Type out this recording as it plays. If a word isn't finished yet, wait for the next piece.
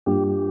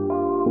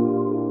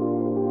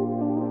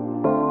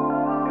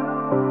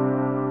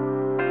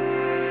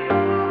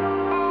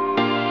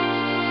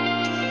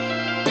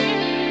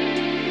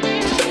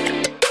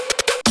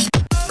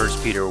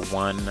Peter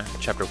 1,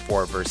 chapter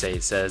 4, verse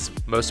 8 says,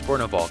 "Most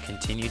important of all,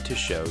 continue to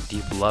show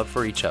deep love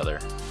for each other,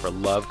 for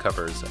love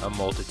covers a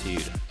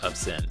multitude of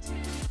sins."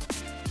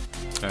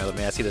 All right, let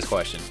me ask you this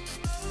question.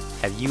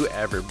 Have you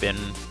ever been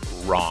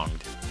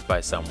wronged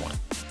by someone?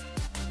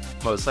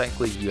 Most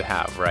likely you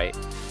have, right?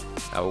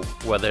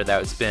 Whether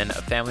that's been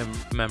a family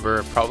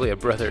member, probably a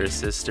brother or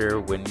sister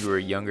when you were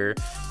younger,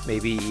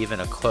 maybe even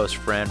a close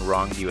friend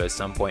wronged you at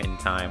some point in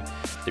time.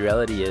 The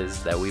reality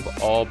is that we've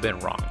all been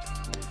wronged.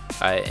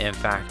 In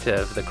fact,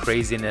 of the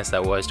craziness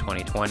that was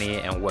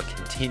 2020 and what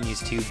continues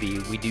to be,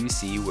 we do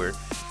see where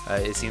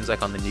it seems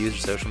like on the news or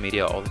social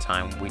media all the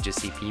time, we just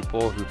see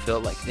people who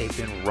feel like they've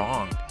been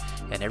wronged.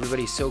 And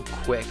everybody's so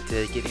quick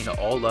to getting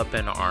all up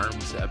in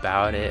arms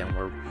about it,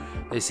 and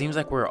it seems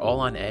like we're all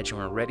on edge and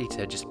we're ready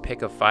to just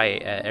pick a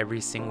fight at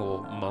every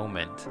single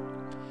moment.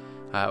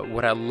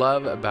 What I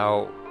love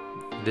about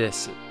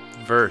this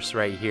verse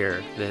right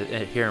here,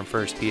 here in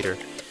 1 Peter,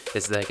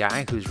 is the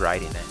guy who's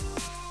writing it.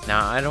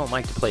 Now, I don't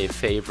like to play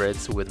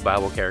favorites with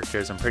Bible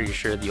characters. I'm pretty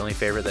sure the only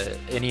favorite that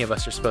any of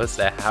us are supposed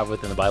to have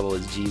within the Bible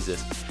is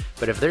Jesus.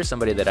 But if there's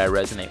somebody that I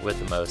resonate with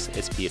the most,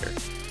 it's Peter.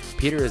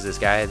 Peter is this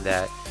guy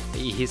that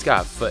he's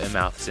got foot and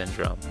mouth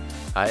syndrome.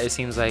 It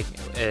seems like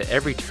at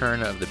every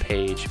turn of the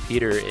page,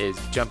 Peter is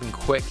jumping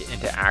quick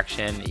into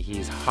action.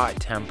 He's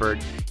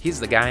hot-tempered.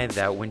 He's the guy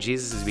that when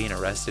Jesus is being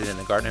arrested in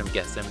the Garden of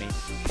Gethsemane,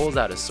 pulls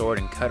out a sword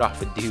and cut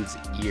off a dude's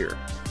ear.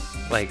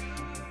 Like,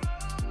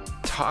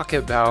 talk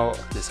about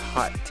this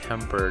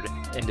hot-tempered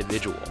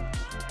individual.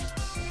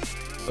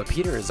 But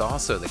Peter is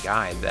also the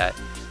guy that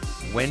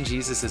when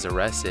Jesus is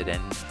arrested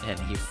and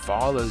he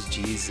follows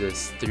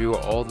Jesus through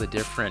all the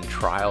different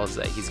trials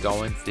that he's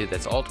going through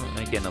that's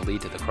ultimately going to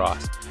lead to the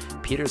cross,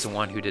 Peter's the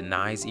one who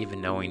denies even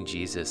knowing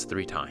Jesus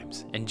 3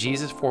 times. And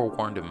Jesus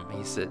forewarned him.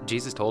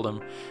 Jesus told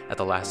him at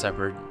the Last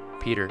Supper,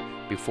 "Peter,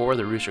 before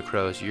the rooster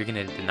crows, you're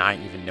going to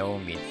deny even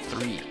knowing me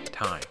 3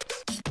 times.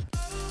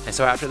 And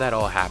so after that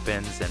all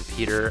happens and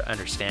Peter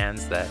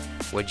understands that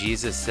what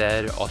Jesus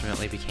said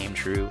ultimately became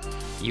true,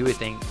 you would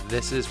think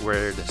this is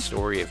where the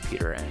story of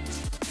Peter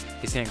ends.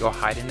 He's going to go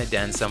hide in a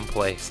den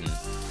someplace and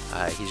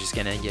he's just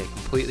going to get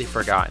completely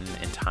forgotten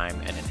in time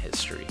and in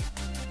history.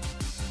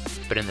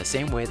 But in the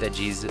same way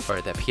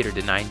that Peter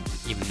denied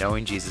even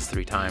knowing Jesus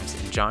 3 times,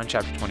 in John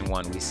chapter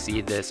 21, we see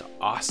this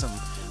awesome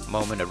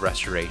moment of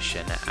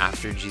restoration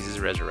after Jesus'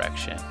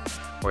 resurrection,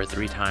 where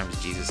 3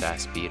 times Jesus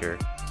asked Peter,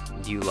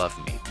 "Do you love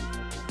me?"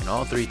 And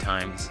all 3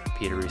 times,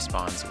 Peter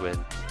responds with,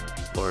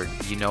 "Lord,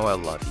 you know I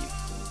love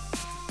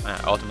you."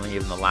 Ultimately,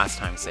 even the last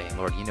time saying,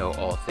 "Lord, you know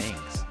all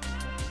things.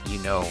 You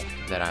know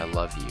that I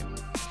love you."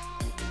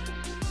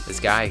 This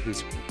guy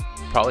who's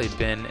probably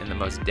been in the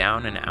most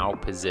down and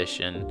out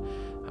position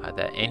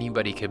that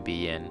anybody could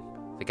be in,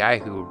 the guy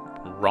who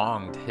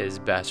wronged his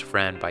best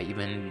friend by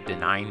even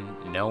denying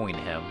knowing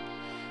him,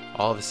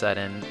 all of a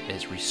sudden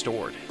is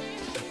restored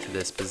to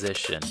this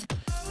position,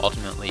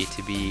 ultimately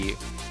to be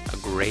a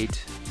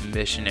great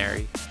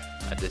missionary,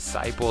 a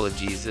disciple of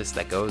Jesus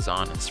that goes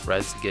on and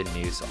spreads the good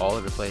news all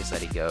over the place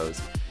that he goes.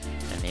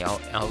 And he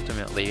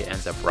ultimately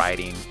ends up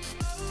writing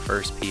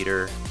 1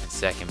 Peter and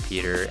 2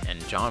 Peter,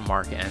 and John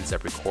Mark ends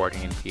up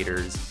recording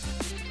Peter's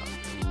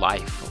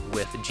life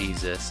with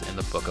Jesus in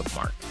the book of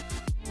Mark.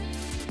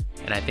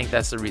 And I think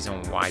that's the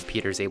reason why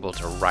Peter's able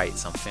to write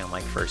something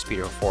like 1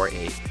 Peter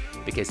 4:8,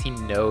 because he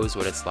knows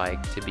what it's like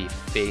to be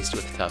faced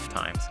with tough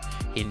times.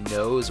 He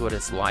knows what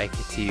it's like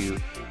to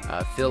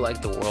feel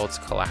like the world's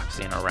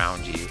collapsing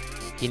around you.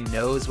 He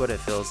knows what it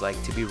feels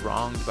like to be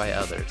wronged by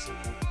others.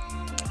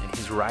 And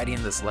he's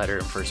writing this letter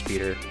in 1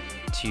 Peter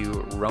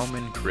to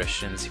Roman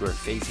Christians who are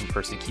facing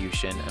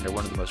persecution under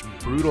one of the most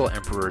brutal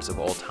emperors of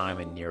all time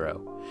in Nero.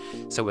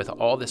 So with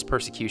all this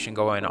persecution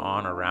going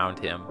on around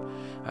him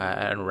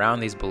and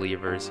around these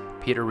believers,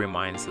 Peter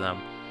reminds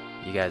them,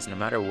 you guys, no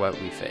matter what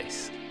we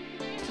face,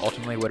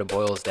 ultimately what it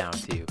boils down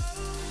to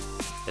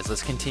is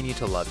let's continue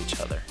to love each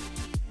other.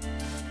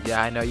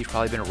 Yeah, I know you've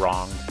probably been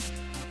wronged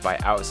by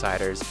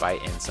outsiders, by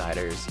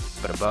insiders,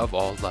 but above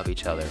all, love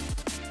each other.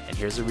 And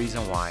here's the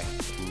reason why: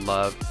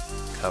 love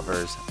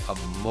covers a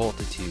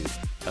multitude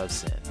of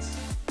sins.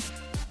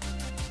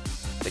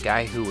 The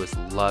guy who was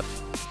loved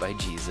by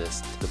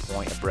Jesus to the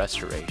point of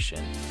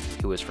restoration,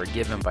 who was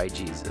forgiven by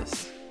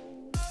Jesus,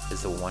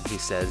 is the one who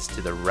says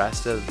to the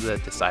rest of the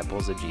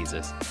disciples of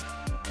Jesus,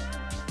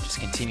 just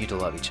continue to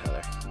love each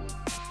other.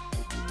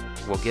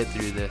 We'll get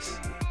through this.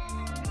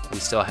 We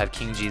still have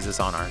King Jesus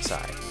on our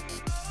side.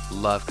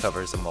 Love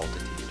covers a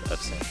multitude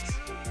of sins.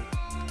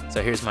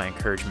 So here's my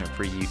encouragement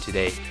for you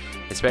today,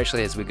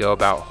 especially as we go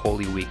about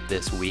Holy Week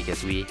this week,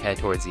 as we head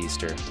towards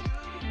Easter.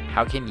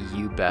 How can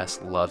you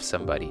best love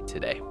somebody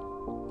today?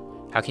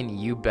 How can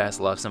you best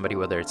love somebody,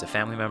 whether it's a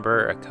family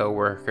member, a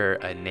coworker,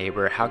 a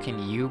neighbor? How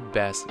can you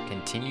best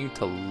continue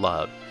to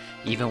love,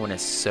 even when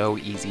it's so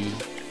easy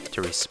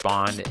to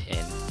respond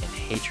in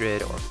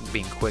hatred or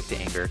being quick to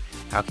anger?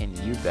 How can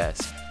you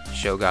best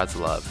show God's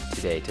love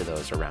today to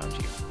those around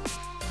you?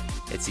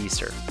 It's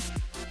Easter.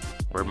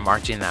 We're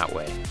marching that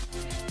way.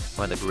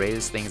 One of the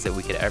greatest things that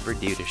we could ever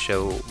do to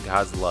show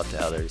God's love to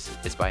others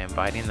is by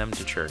inviting them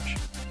to church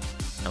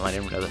and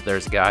letting them know that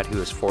there's a God who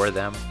is for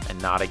them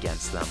and not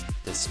against them,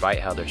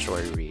 despite how their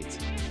story reads.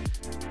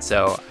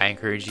 So I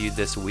encourage you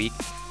this week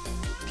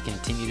to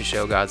continue to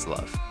show God's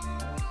love.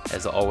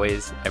 As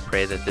always, I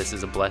pray that this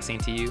is a blessing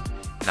to you,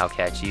 and I'll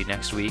catch you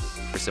next week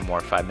for some more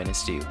 5 Minute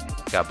Stew.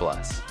 God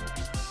bless.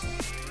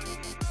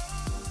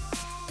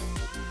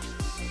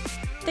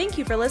 Thank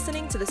you for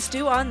listening to the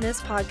Stew on This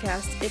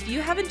podcast. If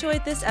you have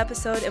enjoyed this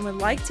episode and would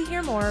like to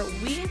hear more,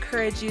 we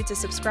encourage you to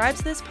subscribe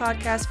to this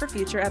podcast for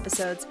future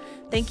episodes.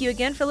 Thank you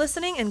again for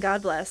listening, and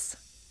God bless.